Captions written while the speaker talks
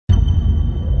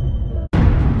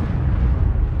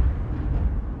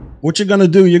what you're going to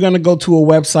do, you're going to go to a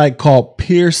website called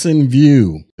Pearson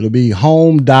VUE. It'll be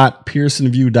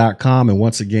home.pearsonvue.com. And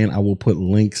once again, I will put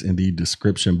links in the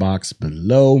description box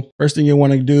below. First thing you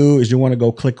want to do is you want to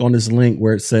go click on this link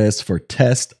where it says for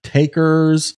test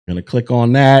takers. You're going to click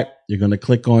on that. You're going to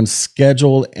click on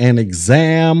schedule an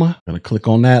exam. Going to click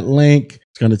on that link.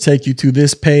 It's going to take you to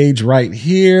this page right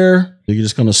here. You're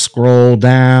just going to scroll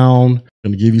down.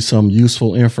 Going to give you some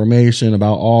useful information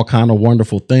about all kind of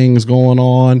wonderful things going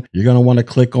on. You're going to want to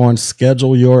click on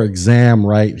schedule your exam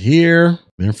right here.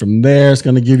 Then from there, it's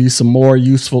going to give you some more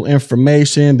useful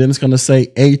information. Then it's going to say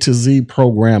A to Z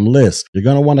program list. You're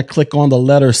going to want to click on the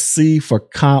letter C for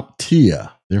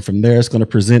CompTIA. Then from there, it's going to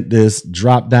present this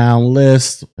drop down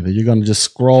list. And then you're going to just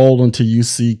scroll until you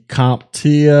see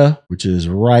CompTIA, which is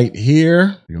right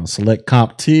here. You're going to select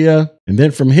CompTIA. And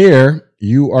then from here,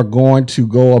 you are going to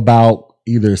go about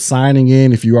either signing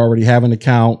in if you already have an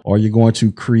account, or you're going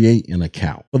to create an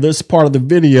account. For this part of the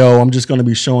video, I'm just going to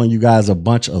be showing you guys a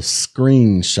bunch of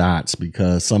screenshots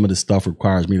because some of this stuff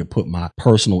requires me to put my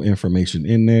personal information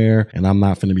in there, and I'm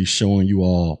not going to be showing you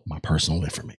all my personal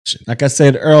information. Like I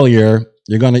said earlier,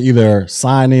 you're going to either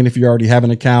sign in if you already have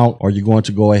an account, or you're going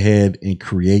to go ahead and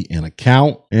create an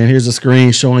account. And here's a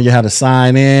screen showing you how to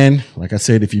sign in. Like I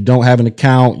said, if you don't have an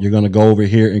account, you're going to go over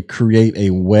here and create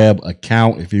a web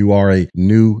account if you are a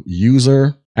new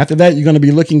user. After that, you're going to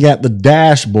be looking at the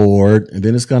dashboard, and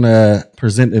then it's going to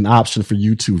present an option for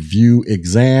you to view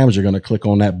exams. You're going to click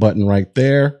on that button right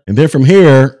there. And then from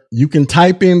here, you can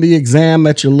type in the exam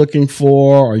that you're looking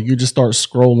for, or you just start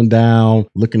scrolling down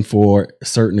looking for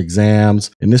certain exams.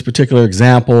 In this particular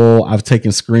example, I've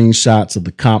taken screenshots of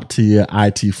the CompTIA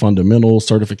IT Fundamentals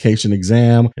Certification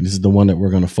exam, and this is the one that we're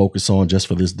going to focus on just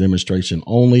for this demonstration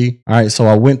only. All right, so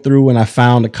I went through and I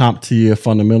found the CompTIA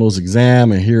Fundamentals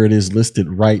exam, and here it is listed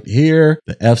right here,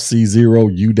 the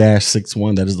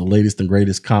FC0U-61. That is the latest and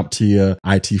greatest CompTIA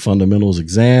IT Fundamentals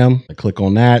exam. I click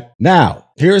on that. Now,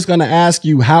 here it's going to ask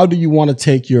you, how do you want to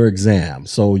take your exam?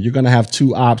 So you're going to have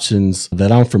two options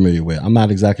that I'm familiar with. I'm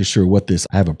not exactly sure what this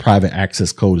I have a private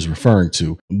access code is referring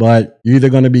to, but you're either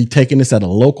going to be taking this at a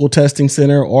local testing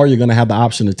center, or you're going to have the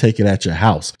option to take it at your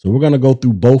house. So we're going to go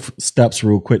through both steps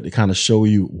real quick to kind of show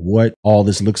you what all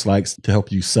this looks like to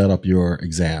help you set up your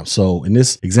exam. So in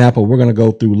this example, we're going to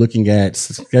go through looking at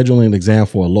scheduling an exam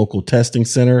for a local testing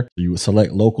center. You would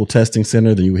select local testing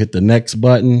center, then you hit the next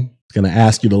button. It's going to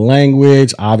ask you the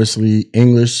language, obviously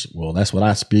English. Well, that's what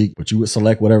I speak, but you would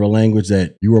select whatever language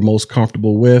that you are most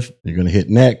comfortable with. You're going to hit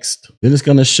next. Then it's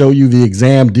going to show you the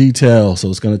exam details. So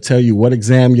it's going to tell you what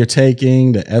exam you're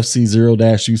taking, the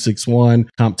FC0-U61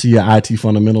 CompTIA IT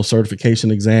Fundamental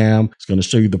Certification exam. It's going to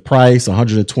show you the price,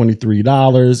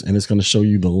 $123, and it's going to show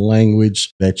you the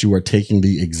language that you are taking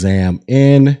the exam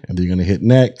in. And then you're going to hit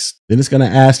next. Then it's going to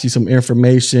ask you some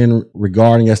information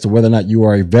regarding as to whether or not you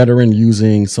are a veteran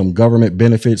using some government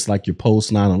benefits like your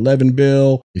post 9/11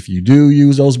 bill. If you do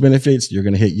use those benefits, you're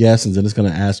going to hit yes, and then it's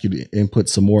going to ask you to input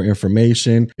some more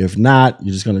information. If not,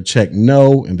 you're just going to check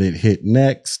no and then hit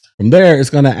next. From there, it's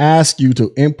going to ask you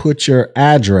to input your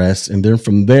address, and then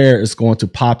from there, it's going to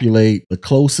populate the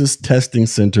closest testing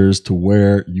centers to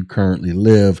where you currently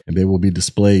live, and they will be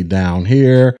displayed down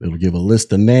here. It'll give a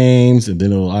list of names, and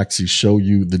then it'll actually show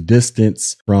you the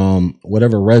distance from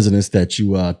whatever residence that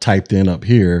you typed in up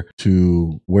here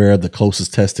to where the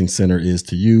closest testing center is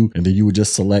to you. And then you would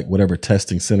just select whatever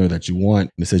testing center that you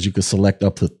want. And it says you can select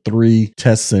up to 3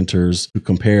 test centers to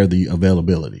compare the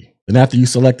availability. Then after you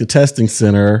select the testing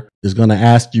center, is going to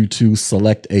ask you to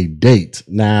select a date.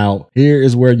 Now, here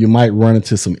is where you might run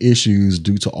into some issues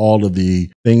due to all of the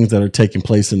things that are taking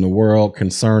place in the world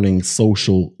concerning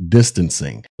social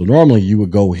distancing. So normally you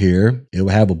would go here, it will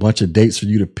have a bunch of dates for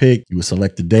you to pick. You would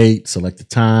select the date, select the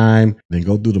time, then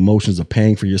go through the motions of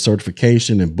paying for your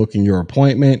certification and booking your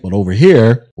appointment. But over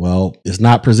here, well, it's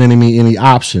not presenting me any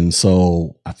options.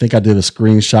 So I think I did a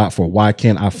screenshot for why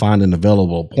can't I find an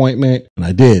available appointment? And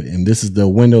I did. And this is the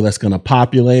window that's going to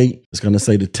populate. It's going to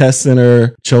say the test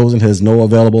center chosen has no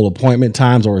available appointment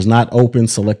times or is not open.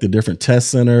 Select a different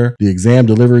test center. The exam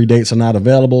delivery dates are not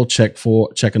available. Check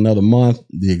another month.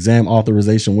 The exam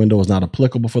authorization window is not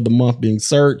applicable for the month being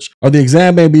searched. Or the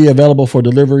exam may be available for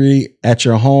delivery at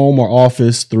your home or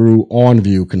office through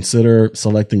OnView. Consider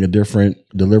selecting a different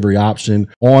delivery option.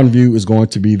 OnView is going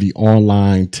to be the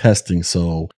online testing.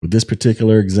 So with this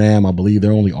particular exam, I believe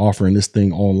they're only offering this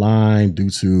thing online due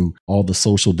to all the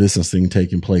social distancing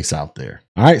taking place out there.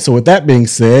 All right, so with that being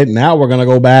said, now we're going to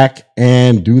go back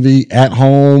and do the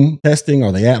at-home testing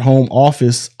or the at-home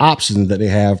office options that they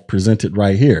have presented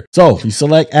right here. So if you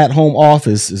select at-home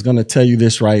office, it's going to tell you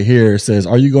this right here. It says,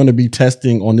 are you going to be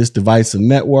testing on this device and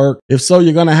network? If so,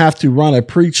 you're going to have to run a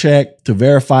pre-check to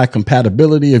verify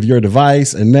compatibility of your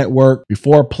device and network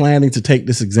before planning to take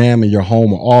this exam in your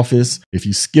home or office. If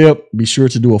you skip, be sure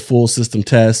to do a full system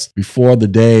test before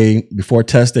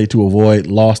test day to avoid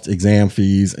lost exam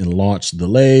fees and launch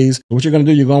delays. So what you're going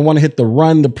to do, you're going to want to hit the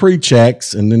run the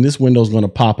pre-checks, and then this window is going to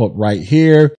pop up right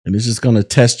here, and it's just going to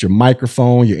test your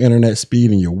microphone, your internet speed,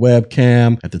 and your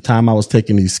webcam. At the time I was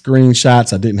taking these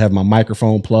screenshots, I didn't have my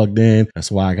microphone plugged in.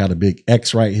 That's why I got a big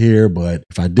X right here. But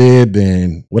if I did,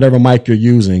 then whatever mic you're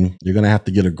using, you're going to have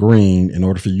to get a green in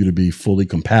order for you to be fully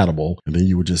compatible. And then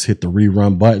you would just hit the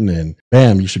rerun button and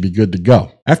bam, you should be good to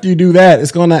go. After you do that,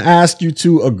 it's going to ask you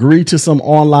to agree to some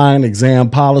online exam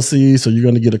policies. So you're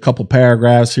going to get a couple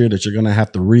paragraphs here that you're going to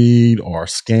have to read or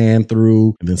scan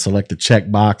through, and then select the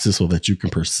check boxes so that you can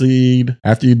proceed.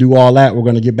 After you do all that, we're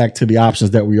going to get back to the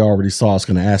options that we already saw. It's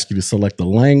going to ask you to select the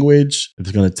language.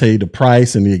 It's going to tell you the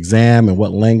price and the exam and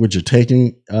what language you're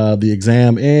taking the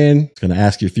exam in. It's going to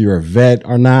ask you if you're a vet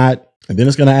or not. And then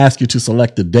it's going to ask you to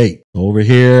select the date. So over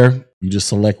here, you just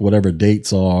select whatever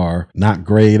dates are not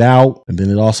grayed out. And then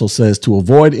it also says to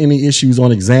avoid any issues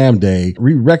on exam day,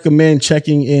 we recommend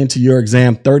checking into your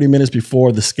exam 30 minutes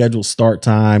before the scheduled start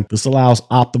time. This allows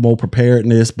optimal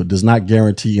preparedness, but does not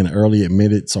guarantee an early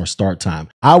admittance or start time.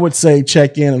 I would say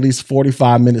check in at least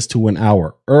 45 minutes to an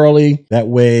hour early. That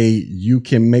way you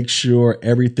can make sure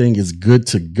everything is good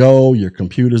to go. Your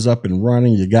computer's up and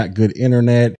running. You got good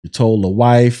internet. You told the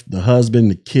wife, the husband,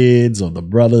 the kids, or the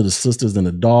brother, the sisters, and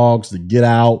the dogs to get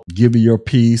out, give you your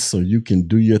piece so you can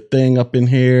do your thing up in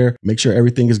here. Make sure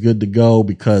everything is good to go,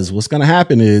 because what's going to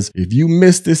happen is if you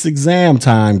miss this exam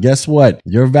time, guess what?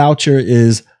 Your voucher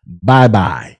is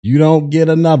bye-bye. You don't get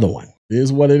another one. It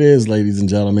is what it is, ladies and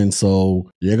gentlemen. So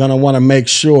you're going to want to make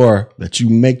sure that you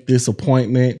make this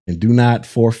appointment and do not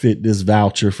forfeit this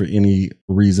voucher for any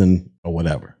reason or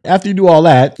whatever. After you do all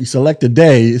that, you select a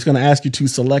day. It's going to ask you to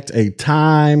select a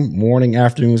time, morning,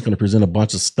 afternoon. It's going to present a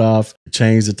bunch of stuff.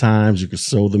 Change the times. You can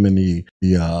show them in the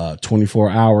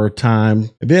 24-hour time.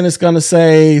 And then it's going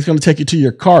to take you to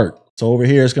your cart. So over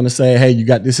here, it's going to say, hey, you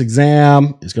got this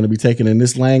exam. It's going to be taken in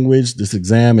this language. This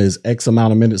exam is X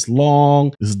amount of minutes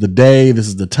long. This is the day. This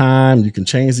is the time. You can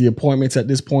change the appointments at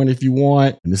this point if you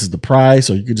want. And this is the price.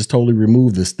 Or you could just totally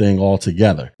remove this thing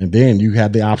altogether. And then you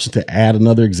have the option to add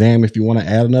another exam if you want to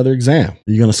add another exam.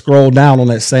 You're going to scroll down on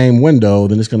that same window.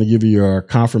 Then it's going to give you your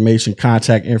confirmation,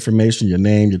 contact information, your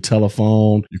name, your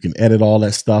telephone. You can edit all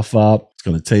that stuff up. It's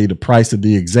going to tell you the price of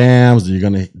the exams. You're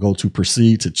going to go to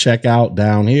proceed to checkout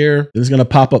down here. Then it's going to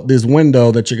pop up this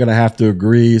window that you're going to have to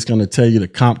agree. It's going to tell you the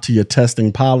CompTIA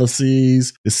testing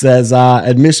policies. It says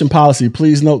admission policy.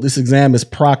 Please note this exam is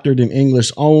proctored in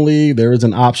English only. There is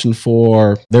not an option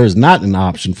for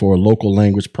local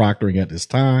language proctoring at this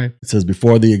time. It says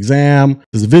before the exam,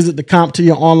 it says visit the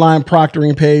CompTIA online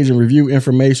proctoring page and review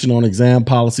information on exam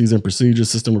policies and procedures,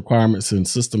 system requirements, and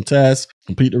system tests.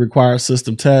 Complete the required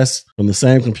system tests from the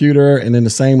same computer and in the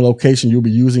same location you'll be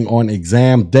using on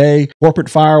exam day. Corporate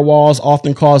firewalls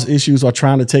often cause issues while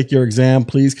trying to take your exam.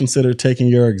 Please consider taking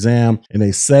your exam in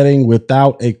a setting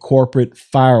without a corporate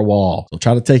firewall. So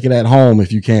try to take it at home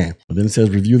if you can. But then it says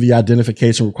review the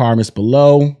identification requirements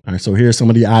below. All right, so here's some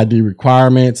of the ID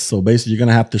requirements. So basically, you're going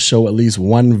to have to show at least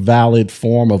one valid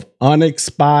form of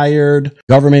unexpired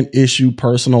government issued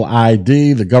personal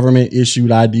ID. The government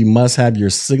issued ID must have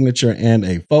your signature and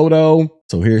a photo.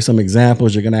 So here's some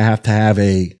examples. You're going to have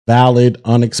a valid,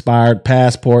 unexpired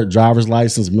passport, driver's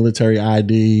license, military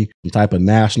ID, some type of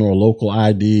national or local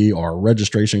ID, or a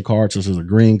registration card, such as a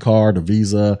green card, a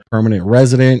visa, permanent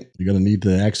resident. You're going to need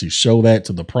to actually show that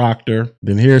to the proctor.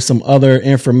 Then here's some other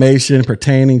information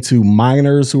pertaining to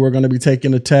minors who are going to be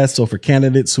taking the test. So for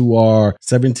candidates who are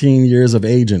 17 years of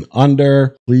age and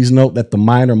under, please note that the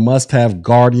minor must have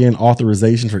guardian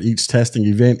authorization for each testing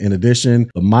event. In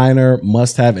addition, the minor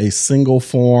must have a single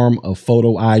form of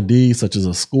photo ID, such as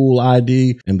a school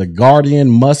ID, and the guardian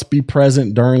must be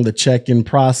present during the check-in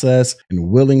process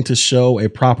and willing to show a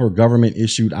proper government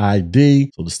issued ID.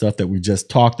 So the stuff that we just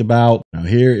talked about. Now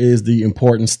here is the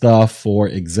important stuff for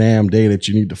exam day that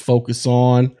you need to focus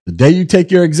on. The day you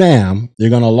take your exam, you're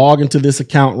going to log into this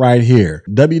account right here,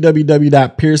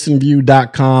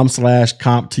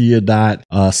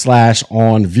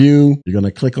 www.pearsonvue.com/CompTIA/on view. You're going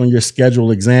to click on your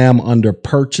scheduled exam under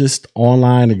purchased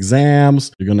online exam.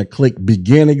 exams. You're going to click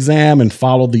begin exam and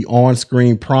follow the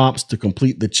on-screen prompts to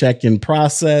complete the check-in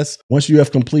process. Once you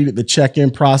have completed the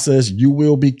check-in process, you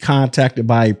will be contacted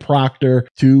by a proctor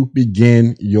to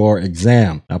begin your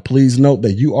exam. Now, please note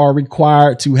that you are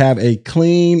required to have a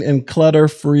clean and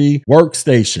clutter-free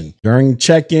workstation. During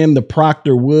check-in, the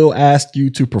proctor will ask you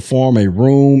to perform a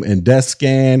room and desk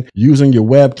scan using your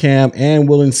webcam and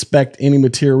will inspect any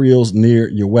materials near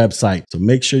your website. So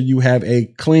make sure you have a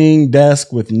clean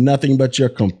desk with nothing but your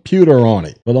computer on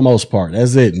it for the most part.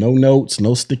 That's it. No notes,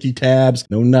 no sticky tabs,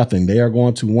 no nothing. They are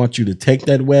going to want you to take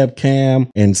that webcam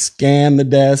and scan the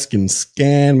desk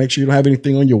and make sure you don't have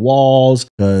anything on your walls,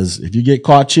 because if you get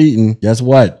caught cheating, guess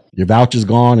what? Your voucher's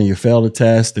gone and you fail the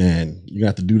test and you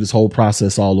have to do this whole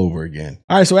process all over again.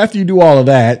 All right, so after you do all of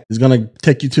that, it's going to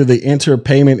take you to the enter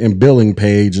payment and billing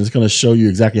page, and it's going to show you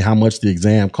exactly how much the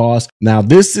exam costs. Now,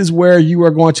 this is where you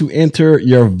are going to enter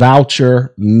your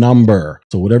voucher number.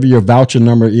 So whatever your voucher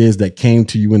number is that came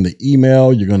to you in the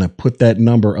email, you're going to put that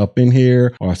number up in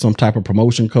here, or some type of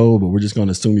promotion code, but we're just going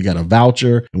to assume you got a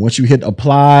voucher. And once you hit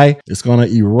apply, it's going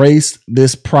to erase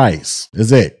this price.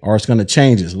 Is it? Or it's going to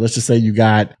change it. So let's just say you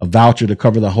got a voucher to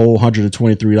cover the whole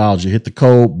 $123. You hit the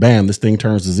code, bam, this thing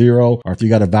turns to zero. Or if you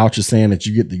got a voucher saying that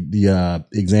you get the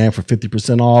exam for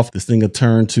 50% off, this thing will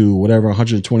turn to whatever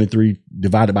 123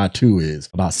 divided by 2 is,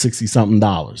 about 60 something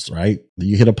dollars, right? Then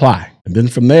you hit apply. And then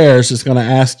from there, it's just going to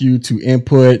ask you to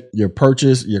input your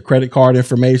purchase, your credit card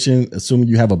information, assuming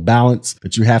you have a balance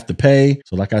that you have to pay.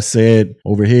 So like I said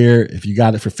over here, if you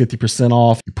got it for 50%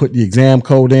 off, you put the exam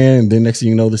code in, and then next thing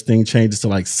you know, this thing changes to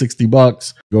like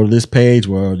 $60. Go to this page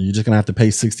where you're just going to have to pay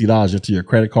 $60 into your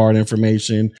credit card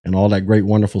information and all that great,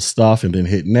 wonderful stuff, and then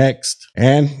hit next.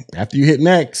 And after you hit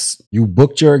next, you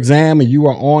booked your exam and you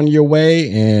are on your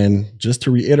way. And just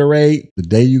to reiterate, the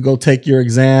day you go take your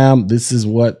exam, this is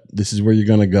where you're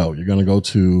going to go. You're going to go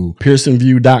to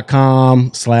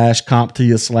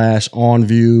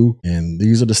PearsonVUE.com/CompTIA/OnView. And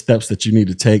these are the steps that you need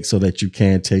to take so that you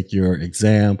can take your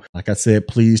exam. Like I said,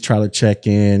 please try to check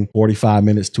in 45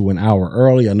 minutes to an hour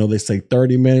early. I know they say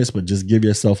 30 minutes, but just give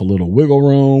yourself a little wiggle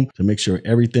room to make sure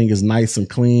everything is nice and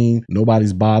clean.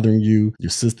 Nobody's bothering you. Your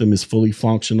system is fully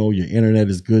functional. Your internet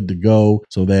is good to go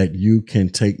so that you can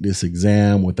take this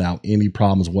exam without any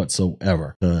problems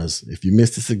whatsoever. Because if you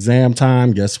miss this exam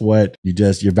time, guess what?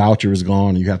 Your voucher is gone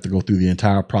and you have to go through the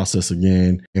entire process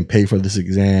again and pay for this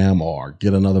exam or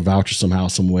get another voucher somehow,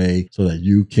 some way so that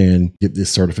you can get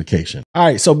this certification. All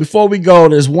right. So before we go,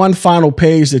 there's one final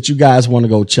page that you guys want to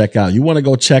go check out. You want to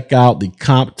go check out the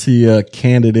CompTIA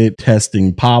candidate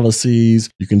testing policies.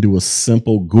 You can do a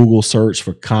simple Google search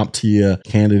for CompTIA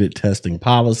candidate testing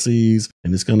policies,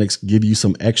 and it's going to give you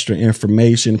some extra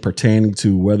information pertaining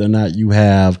to whether or not you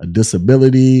have a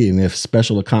disability and if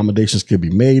special accommodations could be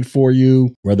made for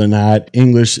you, whether or not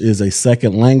English is a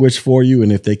second language for you,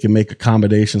 and if they can make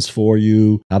accommodations for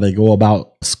you, how they go about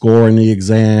scoring the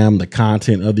exam, the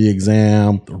content of the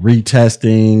exam,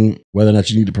 retesting, whether or not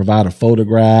you need to provide a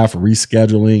photograph,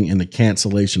 rescheduling, and the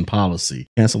cancellation policy.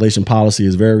 Cancellation policy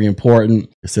is very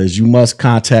important. It says you must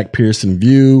contact Pearson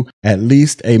VUE at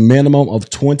least a minimum of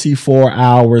 24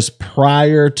 hours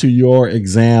prior to your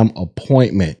exam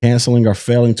appointment. Canceling or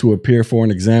failing to appear for an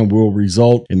exam will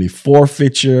result in the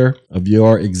forfeiture of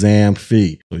your exam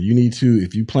fee. So you need to,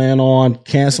 if you plan on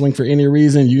canceling for any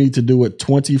reason, you need to do it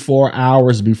 24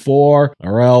 hours before,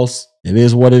 or else it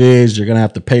is what it is. You're going to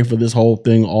have to pay for this whole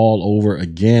thing all over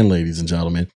again, ladies and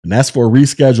gentlemen. And that's for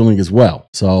rescheduling as well.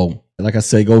 So like I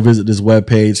say, go visit this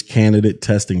webpage, Candidate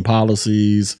Testing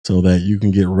Policies, so that you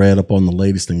can get read up on the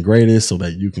latest and greatest, so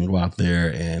that you can go out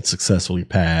there and successfully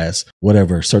pass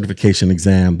whatever certification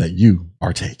exam that you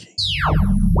are taking.